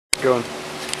Going.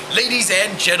 Ladies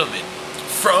and gentlemen,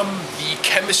 from the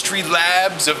chemistry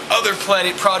labs of Other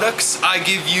Planet Products, I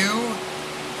give you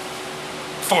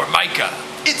Formica.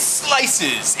 It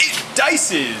slices, it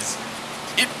dices,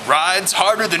 it rides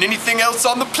harder than anything else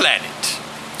on the planet.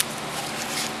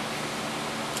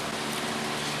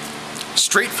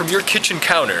 Straight from your kitchen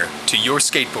counter to your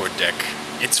skateboard deck,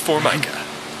 it's Formica.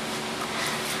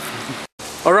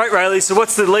 All right, Riley, so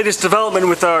what's the latest development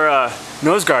with our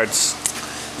Noseguards?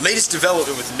 Latest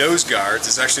development with Noseguards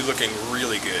is actually looking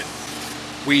really good.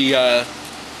 We're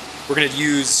going to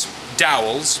use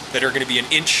dowels that are going to be 1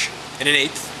 1/8 inches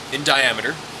in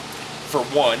diameter for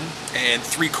one and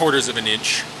 3/4 of an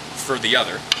inch for the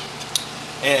other.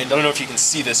 And I don't know if you can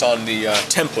see this on the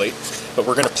template, but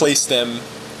we're going to place them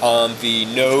on the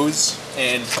nose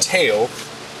and tail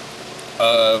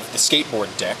of the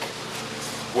skateboard deck,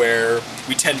 where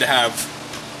we tend to have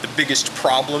the biggest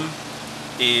problem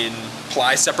in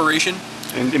ply separation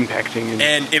And impacting.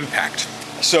 and impact.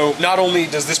 So not only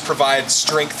does this provide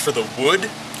strength for the wood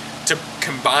to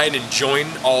combine and join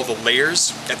all the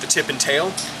layers at the tip and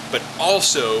tail, but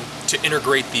also to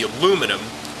integrate the aluminum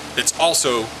that's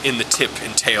also in the tip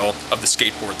and tail of the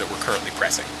skateboard that we're currently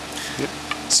pressing. Yep.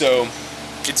 So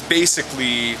it's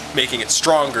basically making it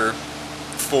stronger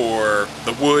for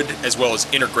the wood as well as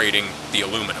integrating the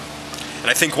aluminum. And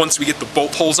I think once we get the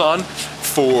bolt holes on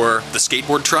for the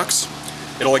skateboard trucks,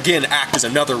 it'll again act as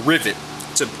another rivet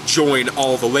to join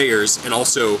all the layers and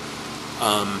also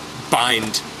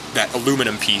bind that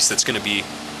aluminum piece that's going to be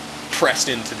pressed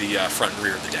into the front and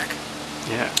rear of the deck.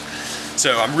 Yeah.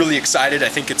 So I'm really excited. I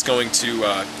think it's going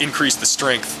to increase the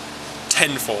strength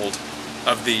tenfold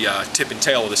of the tip and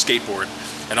tail of the skateboard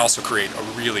and also create a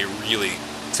really, really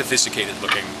sophisticated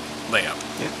looking layup.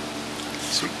 Yeah.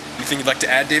 Sweet. Anything you'd like to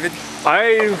add, David?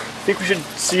 I think we should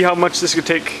see how much this could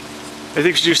take. I think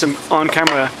we should do some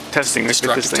on-camera testing.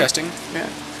 Destructive testing? Yeah.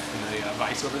 And the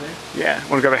vise over there? Yeah.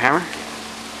 Want to grab a hammer?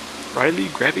 Riley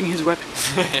grabbing his weapon.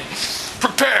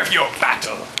 Prepare for your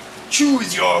battle.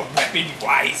 Choose your weapon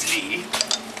wisely.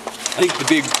 I think the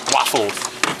big waffle.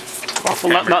 Waffle?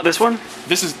 Not this one?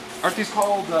 This is, aren't these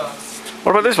called,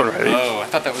 What about this one, Riley? Oh, I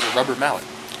thought that was a rubber mallet.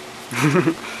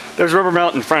 There's a rubber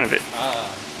mallet in front of it.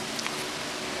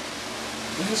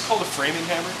 Isn't this called a framing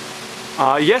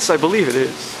hammer? Yes, I believe it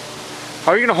is.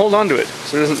 How are you going to hold on to it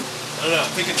so it doesn't... I don't know, I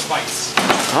think it's a vise.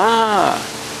 Ah!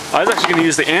 I was actually going to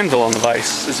use the anvil on the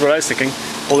vise, is what I was thinking.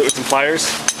 Hold it with some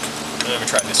pliers. Let me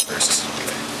try this first.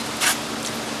 Okay.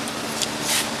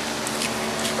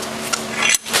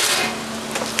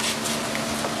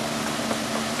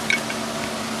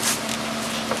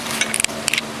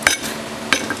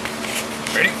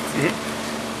 Ready? Mm-hmm.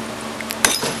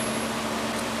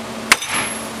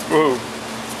 Whoa.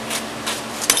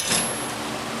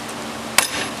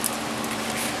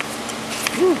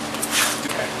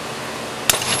 Okay.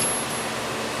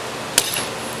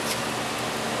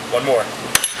 One more.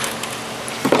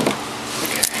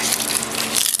 Okay.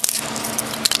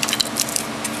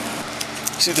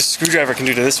 See what the screwdriver can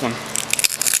do to this one.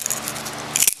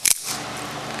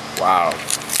 Wow.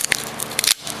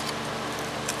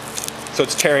 So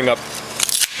it's tearing up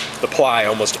the ply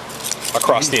almost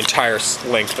across the entire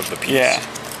length of the piece. Yeah.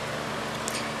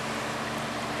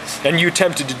 And you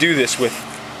attempted to do this with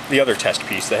the other test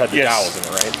piece that had the dowels in it,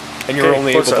 right? And you were Okay,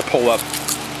 only able close to up. pull up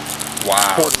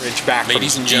Wow. 1/4 inch back.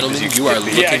 Ladies from and as deep gentlemen, as you are could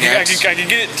looking Yeah, at I could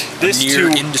get this near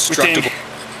to indestructible. within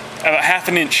about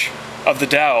 1/2 inch of the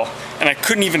dowel, and I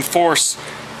couldn't even force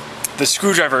the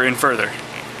screwdriver in further.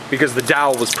 because the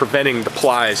dowel was preventing the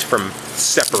plies from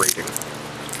separating.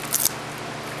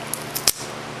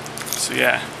 So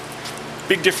yeah,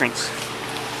 big difference.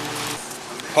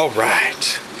 All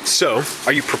right. So,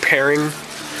 are you preparing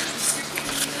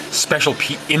special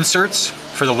inserts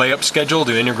for the layup schedule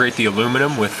to integrate the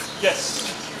aluminum with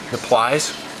Yes. the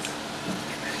plies?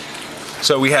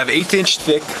 So we have 1/8 inch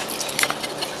thick,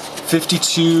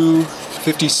 52,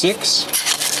 56,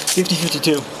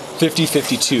 50-52.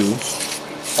 50-52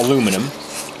 aluminum.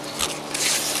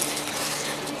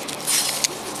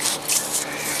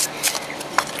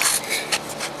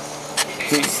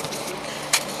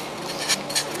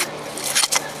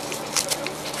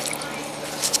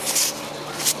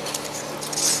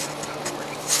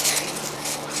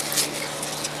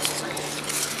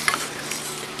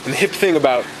 And the hip thing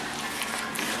about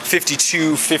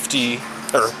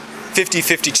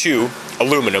 50-52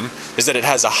 aluminum is that it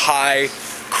has a high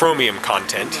chromium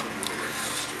content,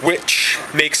 which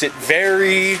makes it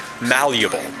very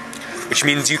malleable, which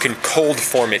means you can cold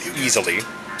form it easily.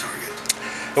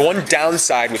 The one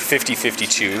downside with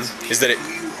 50-52 is that it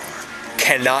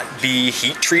cannot be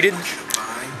heat treated,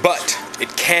 but it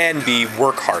can be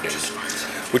work hardened,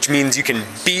 which means you can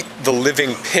beat the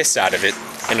living piss out of it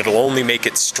and it'll only make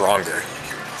it stronger.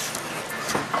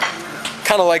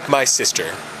 Kind of like my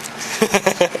sister.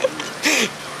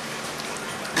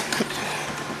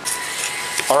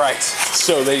 Alright,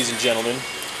 so ladies and gentlemen,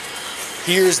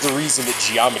 here's the reason that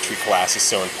geometry class is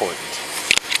so important.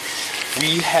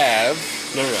 We have,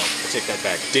 no, I take that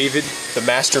back. David, the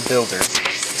master builder,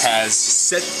 has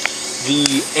set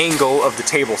the angle of the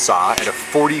table saw at a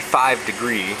 45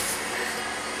 degree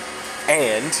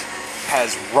and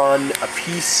has run a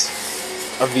piece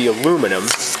of the aluminum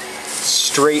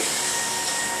straight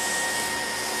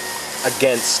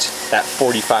against that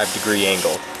 45 degree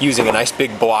angle, using a nice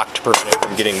big block to prevent it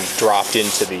from getting dropped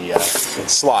into the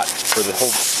slot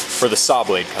where the saw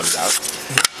blade comes out.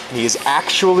 And he has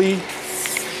actually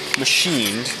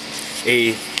machined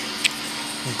a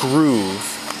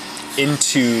groove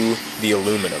into the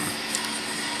aluminum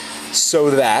so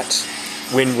that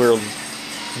when we're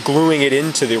gluing it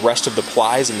into the rest of the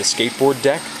plies in the skateboard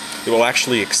deck, it will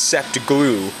actually accept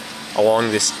glue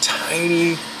along this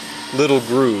tiny little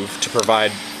groove to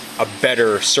provide a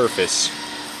better surface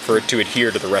for it to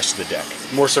adhere to the rest of the deck.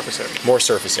 More surface area. More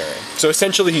surface area. So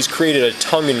essentially he's created a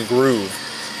tongue and groove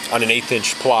on an 1/8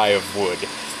 inch ply of wood,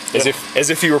 as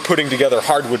if you were putting together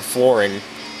hardwood flooring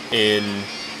in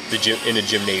a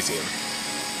gymnasium.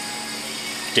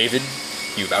 David,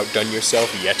 you've outdone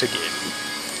yourself yet again.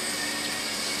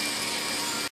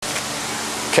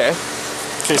 Okay.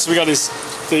 Okay, so we got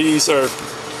these are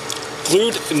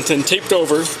glued and then taped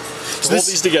over to hold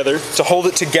these together. To hold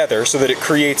it together so that it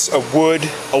creates a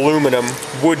aluminum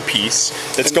wood piece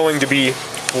that's going to be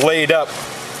laid up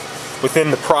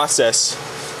within the process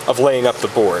of laying up the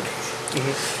board.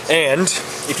 Mm-hmm. And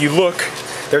if you look,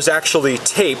 there's actually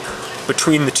tape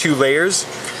between the two layers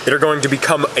that are going to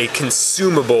become a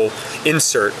consumable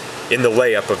insert in the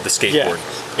layup of the skateboard.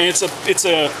 Yeah. And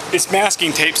it's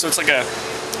masking tape, so it's like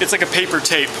a paper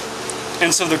tape.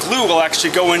 And so the glue will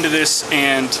actually go into this,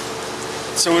 and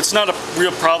so it's not a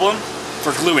real problem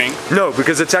for gluing. No,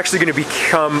 because it's actually going to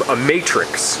become a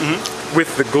matrix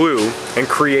with the glue and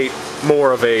create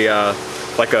more of a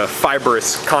like a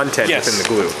fibrous content within the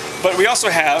glue. But we also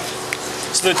have,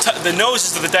 so the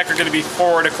noses of the deck are going to be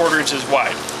 4 1/4 inches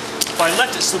wide. If I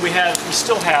left it so we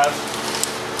still have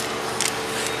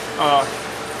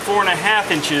 4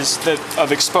 1/2 inches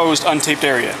of exposed untaped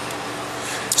area.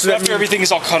 So after everything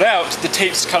is all cut out, the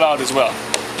tape's cut out as well.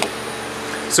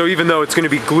 So even though it's going to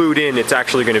be glued in, it's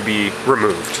actually going to be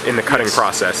removed in the cutting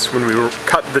process when we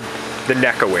cut the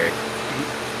neck away.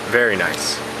 Very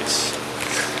nice. Yes.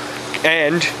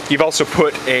 And you've also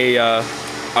put a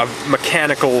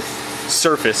mechanical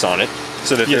surface on it,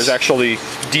 so that there's actually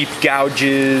deep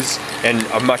gouges and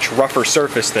a much rougher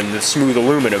surface than the smooth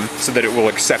aluminum, so that it will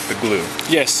accept the glue.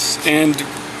 Yes, and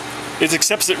it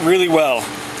accepts it really well.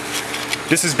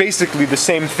 This is basically the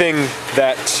same thing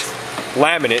that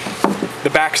laminate, the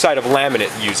backside of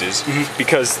laminate uses,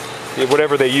 because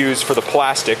whatever they use for the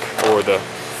plastic or the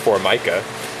formica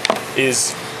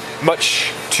is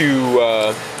much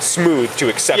too smooth to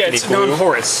accept any glue. It's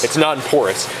non-porous. It's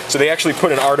non-porous. So they actually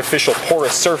put an artificial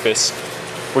porous surface,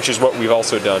 which is what we've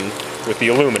also done with the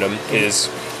aluminum, is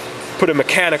put a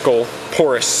mechanical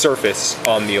porous surface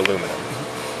on the aluminum.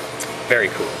 Very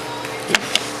cool.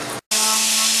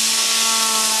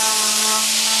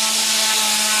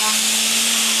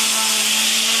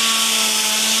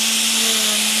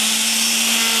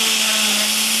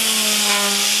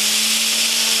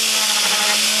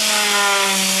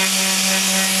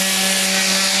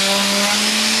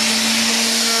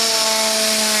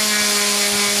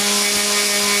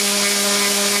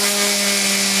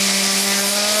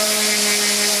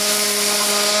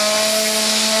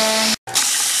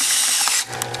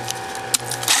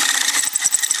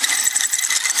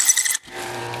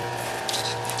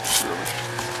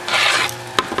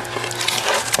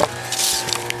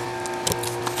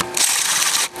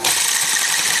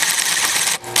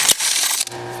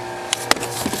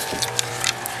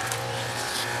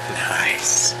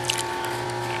 Nice.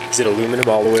 Is it aluminum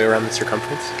all the way around the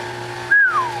circumference?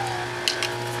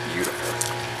 Beautiful.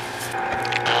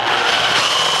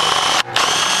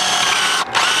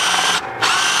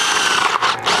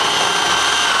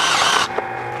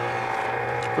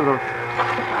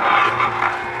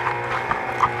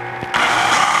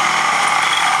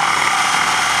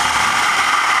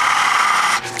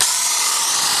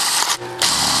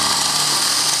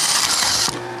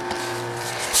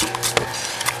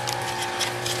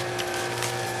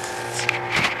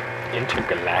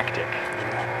 Intergalactic.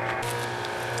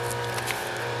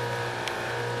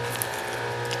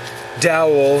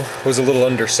 dowel was a little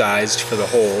undersized for the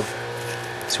hole,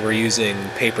 so we're using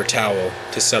paper towel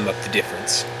to sum up the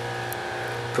difference.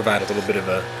 Provide a little bit of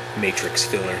a matrix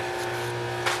filler.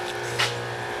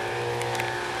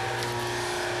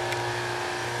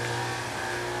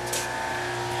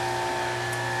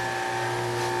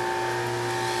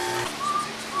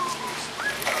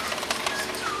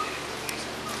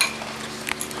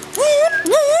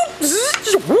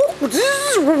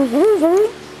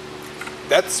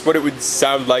 That's what it would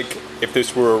sound like if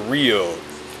this were a real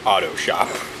auto shop.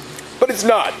 But it's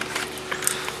not.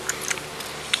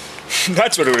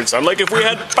 That's what it would sound like if we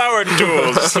had power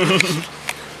tools.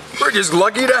 We're just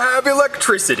lucky to have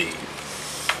electricity.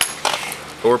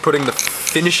 We're putting the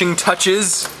finishing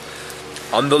touches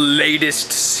on the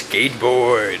latest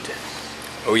skateboard.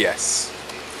 Oh yes,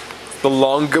 the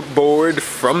Longboard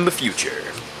from the future.